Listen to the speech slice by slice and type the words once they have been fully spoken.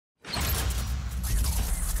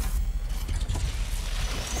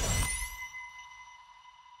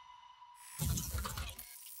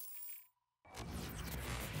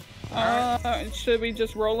Should we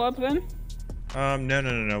just roll up then?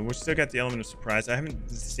 No. We still got the element of surprise. I haven't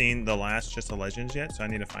seen the last Just the Legends yet, so I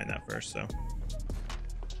need to find that first. So.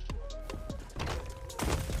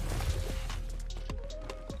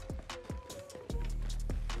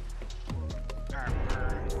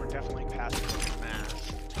 Alright, we're definitely past the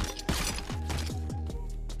mass.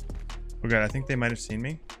 Oh god, I think they might have seen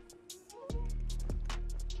me.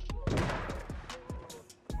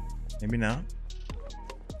 Maybe not.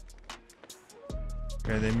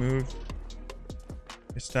 Okay, they moved.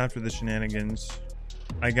 They stopped with the shenanigans.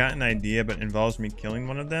 I got an idea, but it involves me killing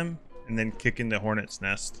one of them and then kicking the hornet's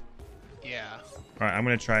nest. Yeah. All right, I'm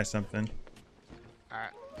gonna try something. Alright.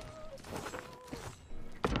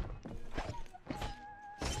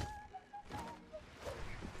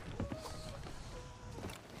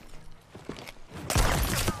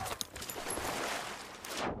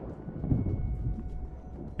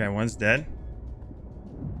 Okay, one's dead.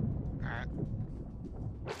 Alright.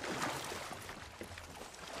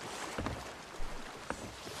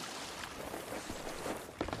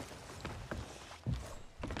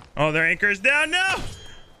 Oh, their anchor is down. No!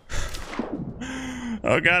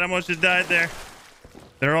 Oh god, I almost just died there.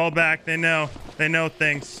 They're all back. They know. They know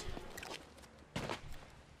things.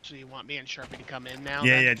 So you want me and Sharpie to come in now?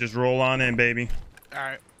 Yeah, then? yeah, just roll on in, baby.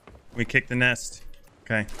 Alright. We kick the nest.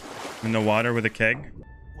 Okay. In the water with a keg.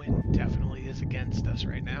 Wind definitely is against us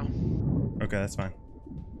right now. Okay, that's fine.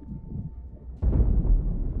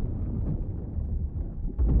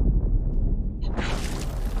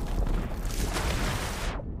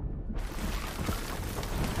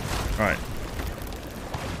 All right.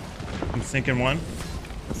 I'm sinking one.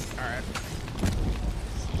 Alright.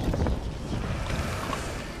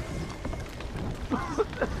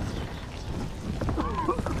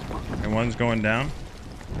 And one's going down.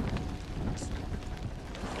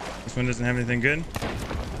 This one doesn't have anything good.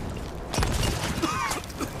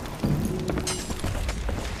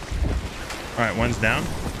 All right, one's down.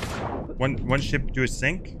 One ship to a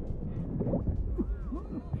sink.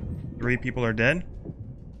 3 people are dead.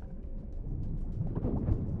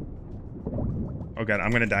 Oh god,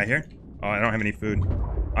 I'm gonna die here. Oh, I don't have any food.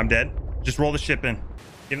 I'm dead. Just roll the ship in.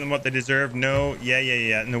 Give them what they deserve. No,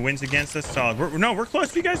 yeah. And the wind's against us. Solid. We're close.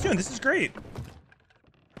 What are you guys doing? This is great.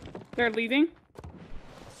 They're leaving.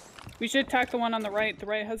 We should attack the one on the right. The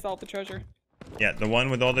right has all the treasure. Yeah, the one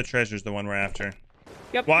with all the treasures, the one we're after.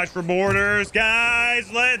 Yep. Watch for borders,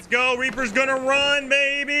 guys. Let's go. Reaper's gonna run,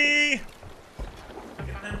 baby. Look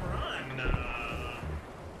at them run.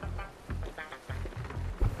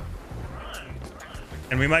 Run.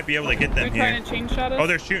 And we might be able to get them They're here. trying to chain shot us. Oh,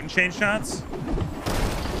 they're shooting chain shots.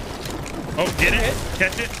 Oh, get it. Hit.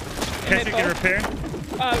 Catch it. Catch it. Get repair.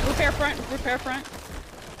 Repair front. Repair front.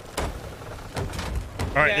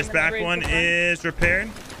 All right, Yeah, this I'm gonna back raise one the front. is repaired.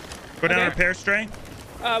 Go down, Okay. repair stray.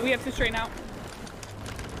 We have to straighten out.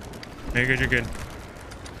 You're good. You're good.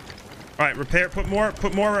 All right, repair. Put more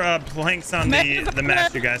planks on the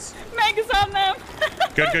mast, you guys. Meg is on them.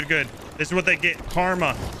 Good. This is what they get.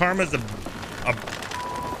 Karma. Karma's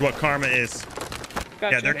what karma is.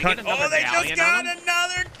 Gotcha. Yeah, they're They cut. get another Oh, they just galleon got on them?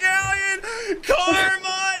 another galleon.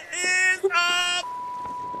 Karma is up.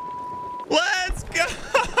 Let's go.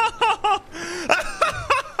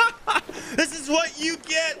 This is what you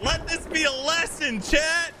get. Let this be a lesson,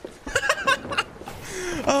 chat.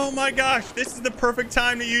 Oh my gosh, this is the perfect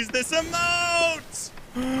time to use this emote.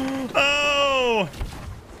 Oh.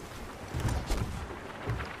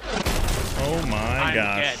 Oh my I'm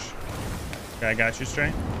gosh. dead. Okay, I got you,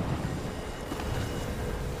 Stray.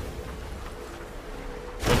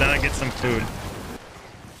 Go down and get some food.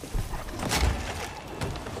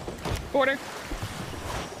 Border.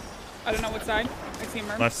 I don't know what side. I see him.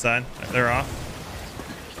 Left side. They're off.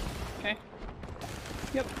 Okay.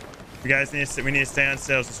 Yep. You guys need to, we need to stay on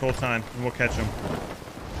sails this whole time, and we'll catch them.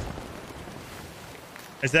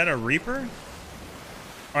 Is that a Reaper?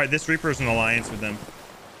 All right, this Reaper is an alliance with them.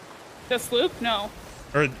 The sloop? No.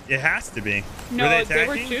 Or it has to be. No, were they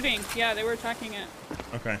were attacking? shooting. Yeah, they were attacking it.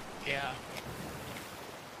 Okay. Yeah.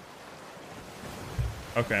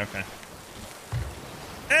 Okay.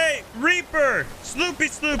 Hey, Reaper! Sloopy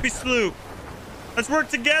sloop! Let's work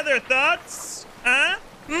together, thoughts? Huh?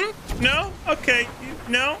 No? Okay.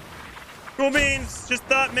 No? Cool beans. Just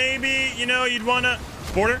thought maybe, you know, you'd wanna...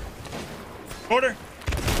 Border?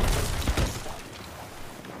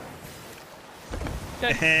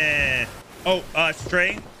 Dead. Oh,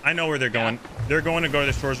 Stray, I know where they're going. They're going to go to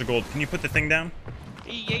the Shores of Gold. Can you put the thing down?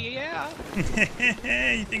 Yeah.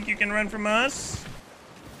 You think you can run from us?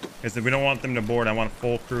 Because we don't want them to board. I want a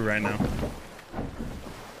full crew right now.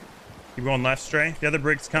 Keep going left, Stray. The other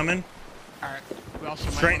brig's coming. Alright. We also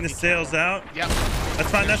might Straighten wanna the be sails careful. out. Yep.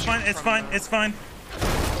 That's fine. That's They're fine. shooting It's from fine. the- It's fine.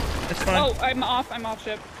 It's fine. Oh, I'm off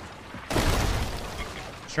ship.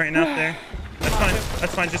 Straighten out there. That's fine.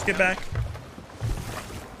 That's fine. Just get back.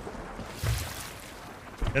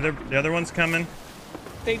 The other one's coming.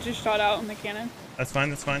 They just shot out in the cannon. That's fine.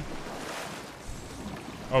 That's fine.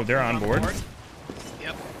 Oh, they're on board.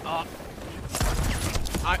 Yep.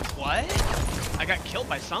 What? I got killed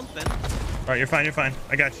by something. All right, you're fine. You're fine.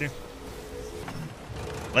 I got you.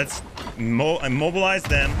 Let's immobilize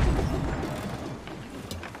them.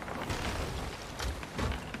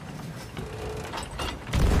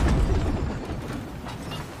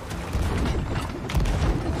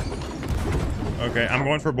 Okay, I'm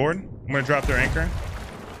going for board. I'm gonna drop their anchor.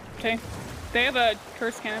 Okay. They have a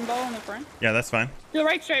cursed cannonball in the front. Yeah, that's fine. To the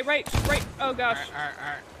right, straight, right. Oh gosh.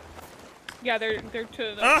 Alright. Yeah, they're to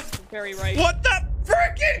the very right. What the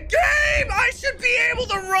freaking game? I should be able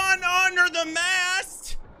to run under the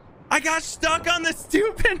mast. I got stuck on the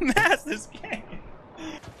stupid mast this game.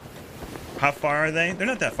 How far are they? They're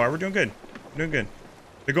not that far. We're doing good. We're doing good.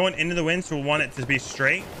 They're going into the wind, so we'll want it to be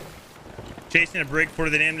straight. Chasing a brig before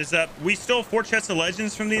the dam is up. We stole 4 chests of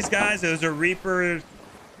legends from these guys. It was a Reaper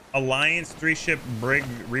Alliance, 3-ship brig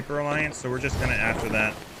Reaper Alliance, so we're just gonna after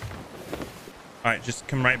that. All right, just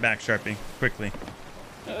come right back, Sharpie, quickly.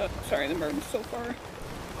 Sorry, the merman's so far.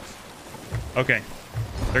 Okay,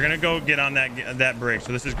 they're gonna go get on that brig,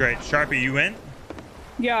 so this is great. Sharpie, you in?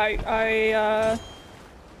 Yeah,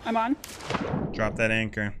 I'm on. Drop that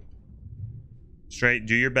anchor. Straight,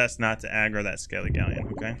 do your best not to aggro that scaly galleon,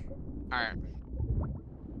 okay? Alright.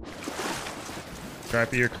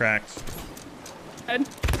 Sharpie, you're cracked. Ed,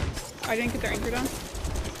 I didn't get their anchor down.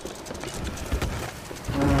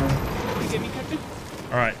 Can you get me, Captain?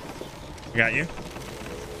 All right, I got you.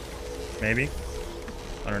 Maybe.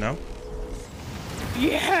 I don't know.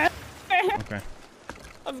 Yeah. Okay.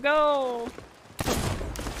 Let's go.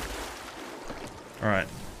 All right.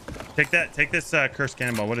 Take this cursed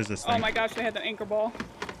cannonball. What is this thing? Oh my gosh, they had the anchor ball.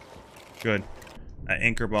 Good. That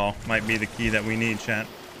anchor ball might be the key that we need, chat.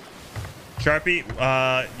 Sharpie,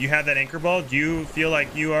 you have that anchor ball. Do you feel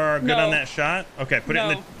like you are good on that shot? Okay, put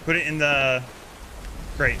it in the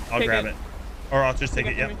crate. I'll grab it. Or I'll just take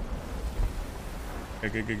it. Yep.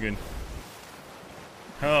 Okay, good.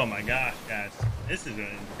 Oh my gosh, guys. This is an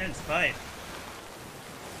intense fight.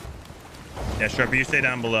 Yeah, Sharpie, you stay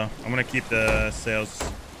down below. I'm gonna keep the sails.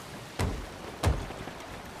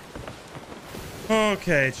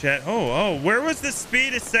 Okay, chat. Oh, where was the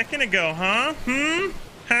speed a second ago, huh?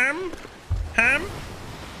 Ham?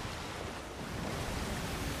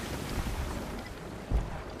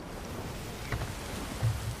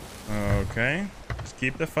 Okay. Just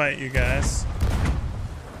keep the fight, you guys.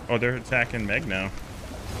 Oh, they're attacking Meg now.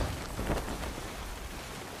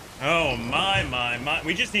 Oh, my.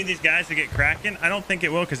 We just need these guys to get cracking. I don't think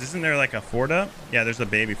it will, because isn't there like a fort up? Yeah, there's a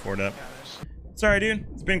baby fort up. Sorry, dude.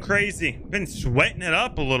 It's been crazy. Been sweating it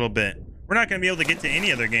up a little bit. We're not going to be able to get to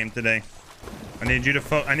any other game today. I need you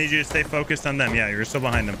to stay focused on them. Yeah, you're still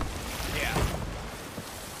behind them.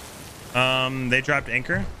 Yeah. They dropped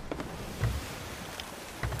anchor.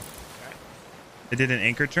 They did an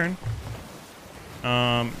anchor turn.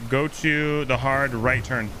 Go to the hard right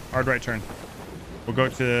turn. We'll go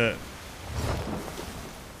to,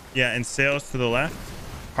 yeah, and sails to the left.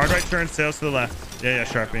 Hard right turn, sails to the left. Yeah,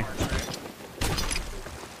 Sharpie.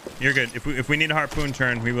 You're good. If we need a harpoon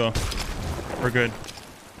turn, we will. We're good.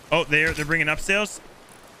 Oh, they're bringing up sails.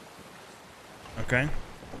 Okay.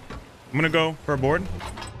 I'm gonna go for a board.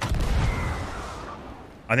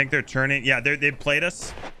 I think they're turning. Yeah, they played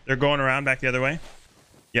us. They're going around back the other way.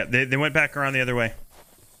 Yeah, they went back around the other way.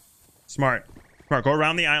 Smart. Go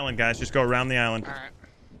around the island, guys. Just go around the island. All right.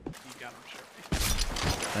 You got him, sure.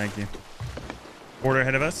 Thank you. Border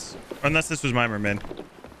ahead of us. Unless this was my mermaid.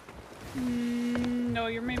 No,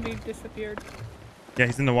 your maybe disappeared. Yeah,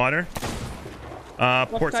 he's in the water.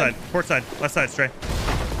 Port side. Left side, straight.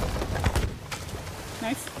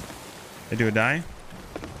 Nice. They do a die.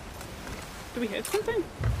 Did we hit something?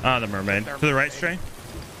 The mermaid. To the right, Stray.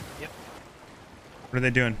 Yep. What are they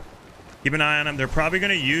doing? Keep an eye on them. They're probably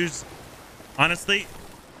going to use... Honestly,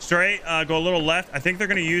 Stray, go a little left. I think they're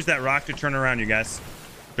going to use that rock to turn around, you guys.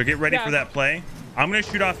 So get ready for that play. I'm going to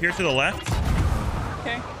shoot off here to the left.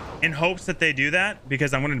 Okay. In hopes that they do that,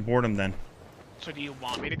 because I'm going to board them then. So do you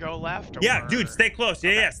want me to go left? Or... Yeah, dude, stay close.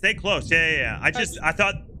 Yeah, stay close. Yeah. I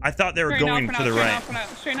thought they were going to the right.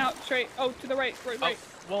 Straight. Oh, to the right. Right.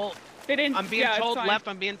 Well, they didn't. I'm being told left.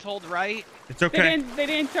 I'm being told right. It's okay. They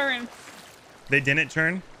didn't turn. They didn't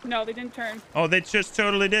turn? No, they didn't turn. Oh, they just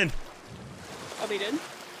totally did. Oh, they did?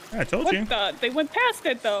 Yeah, I told you. They went past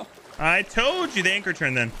it though. I told you the anchor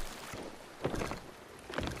turned then.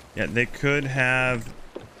 Yeah, they could have.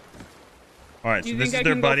 All right, Do so you this think is I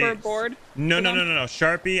their can buddy. go for a board? No, for no, no, them? no, no.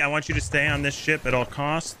 Sharpie, I want you to stay on this ship at all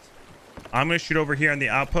costs. I'm going to shoot over here on the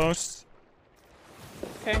outpost.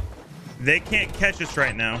 Okay. They can't catch us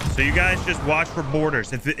right now, so you guys just watch for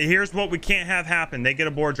boarders. Here's what we can't have happen. They get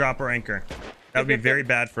a board, drop, or anchor. That would be very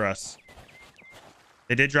bad for us.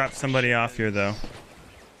 They did drop somebody off here, though.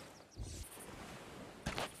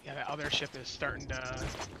 Yeah, that other ship is starting to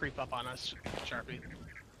creep up on us, Sharpie.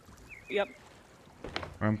 Yep.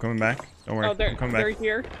 I'm coming back. Don't worry. Oh, I'm coming they're back.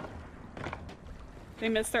 here. They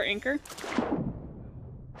missed their anchor.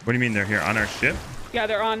 What do you mean they're here on our ship? Yeah,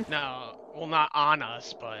 they're on. No, well, not on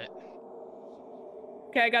us, but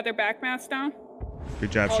Okay, I got their back mast down.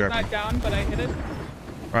 Good job, Well, it's Sharpie. not down, but I hit it.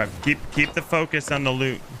 All right, keep the focus on the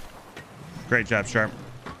loot. Great job, Sharp.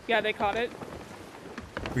 Yeah, they caught it.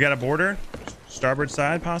 We got a boarder, starboard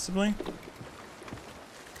side possibly.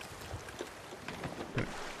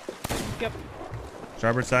 Yep.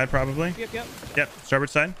 Starboard side probably. Yep. Yep, starboard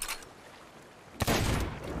side.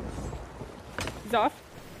 He's off.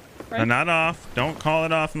 No, Right? not off. Don't call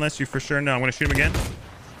it off unless you for sure know. I'm gonna shoot him again.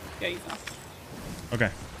 Yeah, he's off. Okay.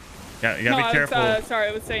 Yeah, you gotta be careful. Sorry,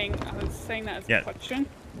 I was saying that as a question.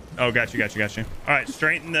 Oh, got you. All right,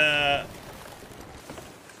 straighten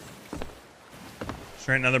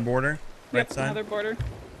another border. Right Yep, side. another border.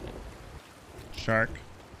 Shark.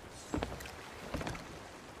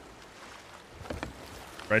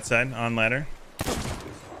 Right side on ladder.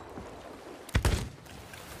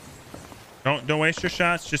 Don't waste your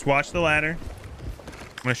shots. Just watch the ladder.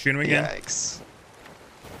 I'm gonna shoot him again. Yikes.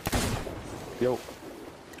 Yo.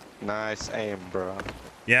 Nice aim, bro.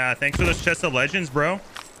 Yeah, thanks for those chest of legends, bro.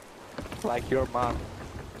 Like your mom.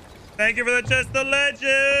 Thank you for the chest of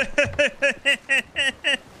legend.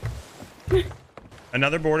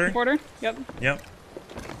 Another border. Border? Yep. Yep.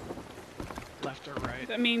 left or right.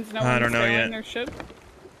 That means no I one's don't know sailing yet. their ship.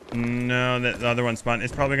 No, the other one spawned.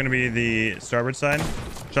 It's probably gonna be the starboard side.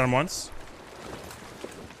 Shot him once.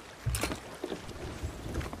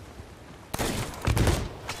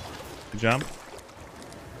 Good job.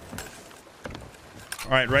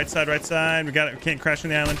 All right, right side. We got it. We can't crash on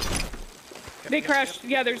the island. They crashed.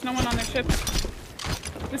 Yeah, there's no one on their ship.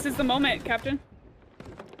 This is the moment, Captain.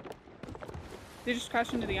 They just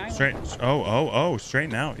crashed into the island. Straight. Oh.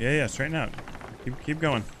 Straighten out. Yeah. Straighten out. Keep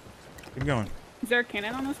going. Keep going. Is there a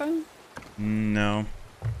cannon on this island? No.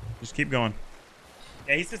 Just keep going.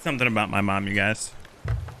 Yeah, he said something about my mom, you guys.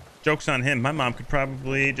 Joke's on him. My mom could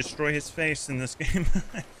probably destroy his face in this game.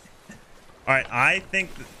 All right, I think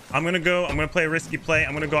I'm gonna play a risky play.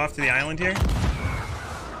 I'm gonna go off to the island here.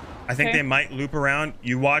 I think Okay. they might loop around.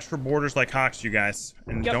 You watch for borders like hawks, you guys.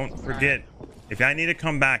 And Yep. don't forget, if I need to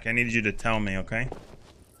come back, I need you to tell me, okay?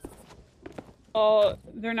 Oh,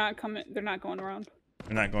 they're not coming. They're not going around.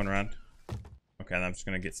 They're not going around. Okay, I'm just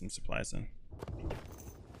gonna get some supplies then.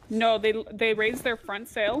 No, they raised their front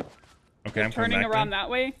sail. Okay, They're I'm coming turning back around then. that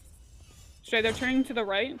way. Straight, they're turning to the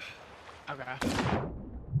right. Okay. Come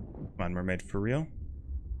on, mermaid, for real?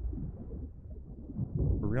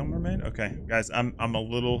 For real, mermaid? Okay, guys, I'm a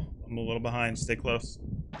little behind. Stay close.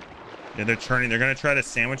 Yeah, they're turning. They're gonna try to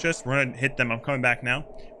sandwich us. We're gonna hit them. I'm coming back now.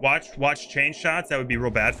 Watch chain shots. That would be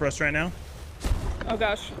real bad for us right now. Oh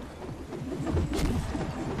gosh.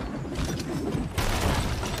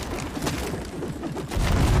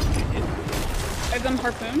 I have them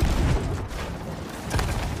harpoon.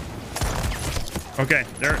 Okay,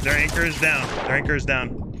 their anchor is down. Their anchor is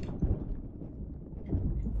down.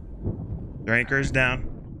 Their anchor is down.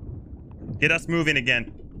 Get us moving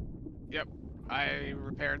again. Yep. I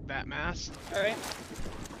repaired that mast. All right.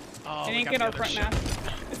 Oh, They we didn't got get the our other front ship. mast.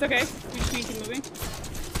 It's okay. We just need to keep moving.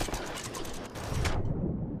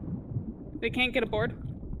 They can't get aboard.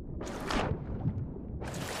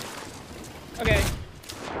 Okay.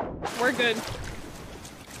 We're good.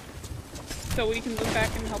 So we can move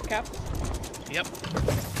back and help Cap. Yep.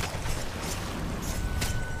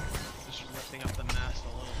 Just lifting up the mast a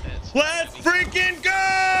little bit. so Let's that we- freaking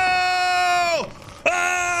go!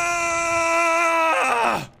 Ah!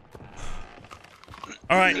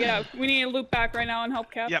 All right. Yeah, we need to loop back right now and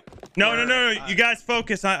help Cap. Yep. No. We're, You guys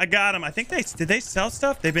focus. I got them. I think did they sell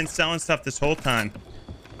stuff? They've been selling stuff this whole time.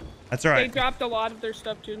 That's all They right. dropped a lot of their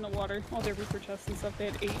stuff too in the water. All their reaper chests and stuff. They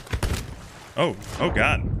had 8. Oh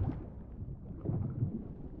God.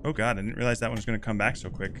 Oh God, I didn't realize that one was going to come back so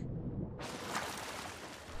quick.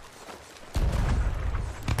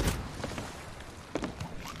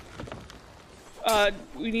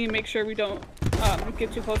 We need to make sure we don't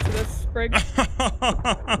get too close to this brig.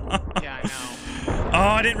 Yeah, I know. Oh,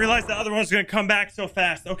 I didn't realize the other one was gonna come back so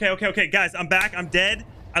fast. Okay, guys, I'm back. I'm dead.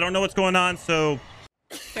 I don't know what's going on, so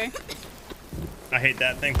Okay. I hate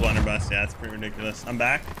that thing. Blunderbuss. Yeah, it's pretty ridiculous. I'm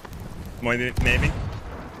back. Maybe.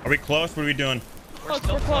 Are we close? What are we doing? We're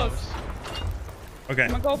still We're close. Okay.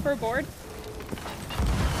 I'm gonna go for a board.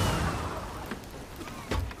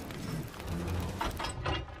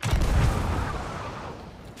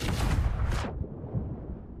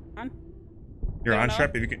 On. You're Yeah, on, no.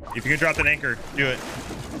 Sharp. If you can drop that anchor, do it.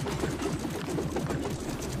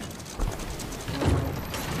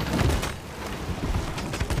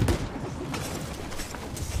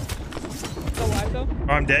 Still alive though.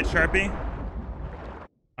 Oh, I'm dead, Sharpie.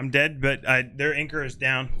 I'm dead, but their anchor is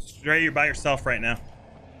down. Stray, you're by yourself right now.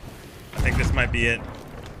 I think this might be it.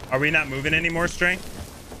 Are we not moving anymore, Stray?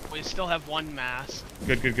 We still have one mast.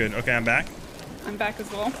 Good. Okay, I'm back. I'm back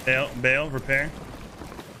as well. Bail, repair.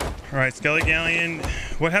 All right, Skelly Galleon.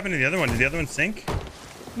 What happened to the other one? Did the other one sink?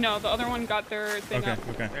 No, the other one got their thing up.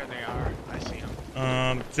 Okay. There they are. I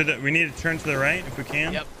see them. We need to turn to the right if we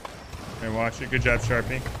can. Yep. Here, watch it. Good job,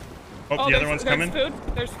 Sharpie. Oh, the other one's there's coming. Food.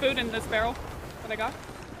 There's food in this barrel that I got.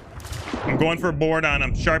 I'm going for a board on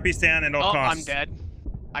him. Sharpie, stay on at all Oh, costs. I'm dead.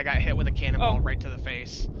 I got hit with a cannonball Oh. right to the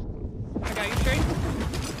face. I got you straight.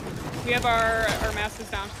 We have our masts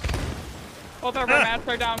down. Both of our masts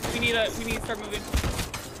are down. We need to start moving.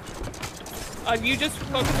 You just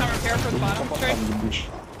focus on repair for the bottom, straight.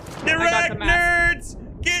 Get I got wrecked, the mast.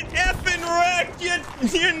 nerds! Get effing wrecked, you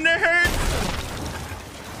nerds!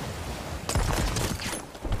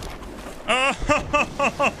 Oh,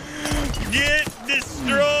 get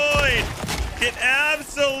destroyed! Get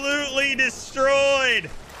absolutely destroyed!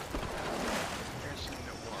 There's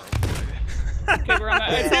no more wood. Okay, we're on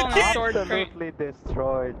the. It's all in the storage crate. Absolutely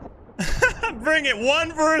destroyed. Bring it.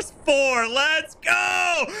 1 versus 4. Let's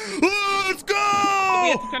go! Let's We have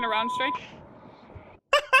go! to turn around, straight.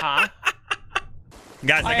 Huh?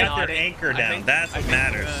 Guys, I I got No, their think- anchor I down. think- That's I what think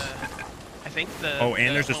matters. I think the. Oh,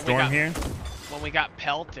 and there's a when we storm got- here. When we got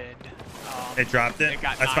pelted. It dropped it. It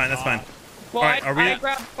got That's fine. That's knocked fine. off. Well, Alright, are we- I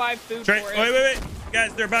grabbed 5 food Straight. for it. Wait.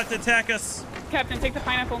 Guys, they're about to attack us. Captain, take the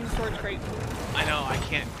pineapple in the storage crate. I know. I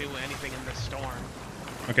can't do anything in this storm.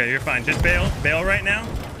 Okay, you're fine. Just bail right now.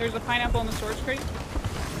 There's a pineapple in the storage crate.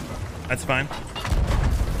 That's fine.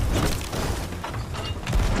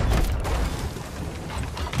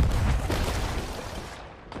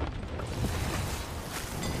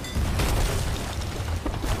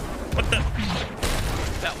 What the?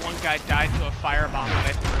 That one guy died to a firebomb that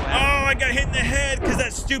I threw Oh, at him. I got hit in the head because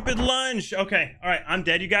that stupid lunge. Okay, all right, I'm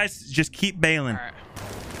dead, you guys. Just keep bailing. Alright.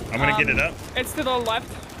 I'm gonna get it up. It's to the left.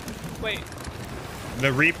 Wait.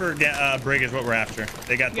 The Reaper brig is what we're after.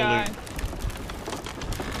 They got the Yeah. loot.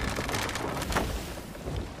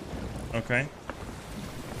 Okay.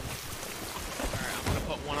 Alright, I'm gonna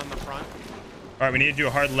put one on the front. All right, we need to do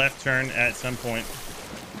a hard left turn at some point.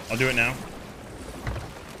 I'll do it now.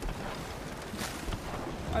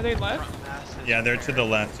 Are they left? Front mast is Yeah, they're to the repaired.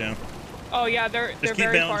 left. Yeah. Oh yeah, they're Just keep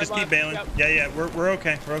very bailing. far Just keep left. bailing. Yep. Yeah. We're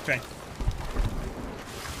okay. We're okay.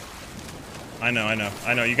 I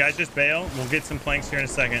know. You guys just bail. We'll get some planks here in a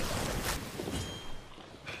second.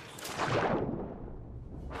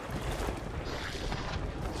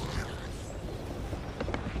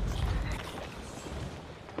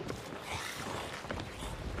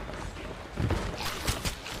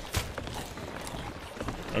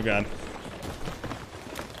 Oh God.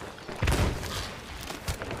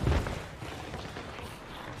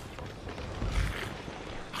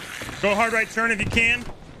 Go hard right turn if you can.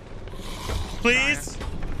 Please.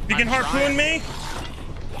 If you can I'm harpoon trying. me.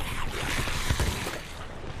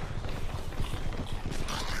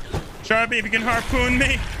 Sharpie, if you can harpoon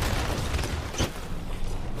me.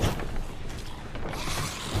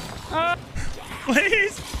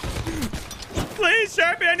 Please. Please,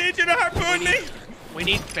 Sharpie, I need you to harpoon me. We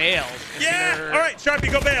need bales. It's Yeah. either- All right,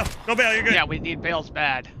 Sharpie, go bail. Go bail. You're good. Yeah, we need bales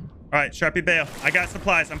bad. All right, Sharpie, bail. I got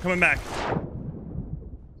supplies. I'm coming back.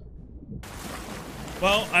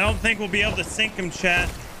 Well, I don't think we'll be able to sink them, chat.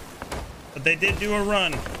 But they did do a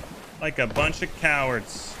run. Like a bunch of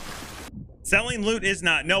cowards. Selling loot is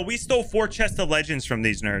not. No, we stole 4 chests of legends from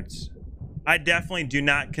these nerds. I definitely do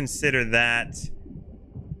not consider that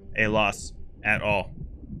a loss at all.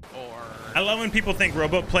 Or I love when people think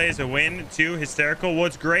robot play is a win too. Hysterical.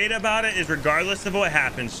 What's great about it is regardless of what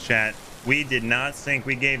happens, chat, we did not sink.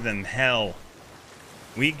 We gave them hell.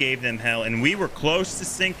 We gave them hell, and we were close to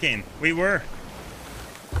sinking. We were.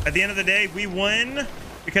 At the end of the day, we win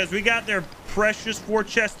because we got their precious 4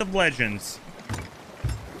 chests of legends.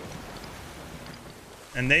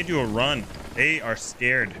 And they do a run. They are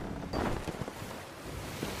scared.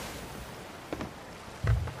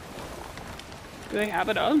 Do they have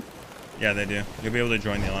it up? Yeah, they do. You'll be able to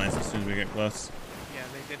join the alliance as soon as we get close. Yeah,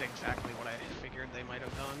 they did exactly what I figured they might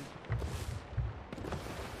have done.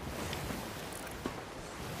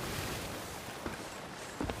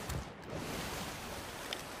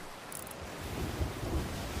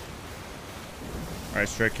 All right,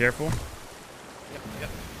 Strike, careful. Yep.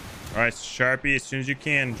 All right, Sharpie, as soon as you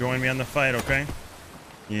can, join me on the fight, okay?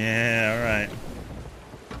 Yeah, all right.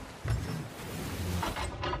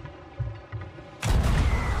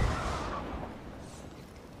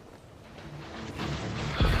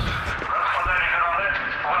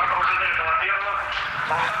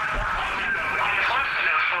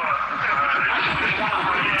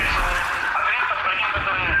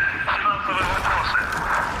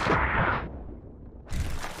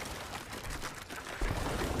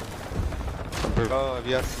 Bro,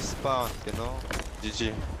 we are spawned, you know? GG. Do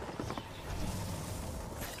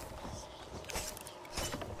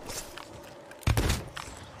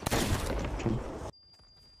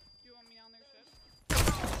you want me on their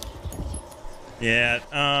ship?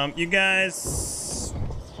 Yeah, you guys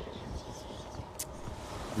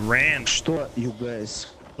ran Что, you guys?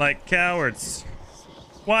 like cowards.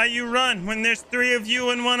 Why you run when there's 3 of you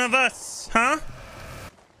and 1 of us, huh?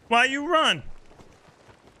 Why you run?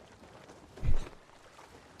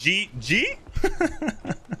 G?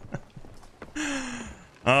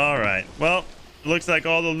 All right. Well, looks like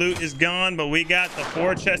all the loot is gone, but we got the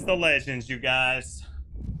 4 chests of legends, you guys.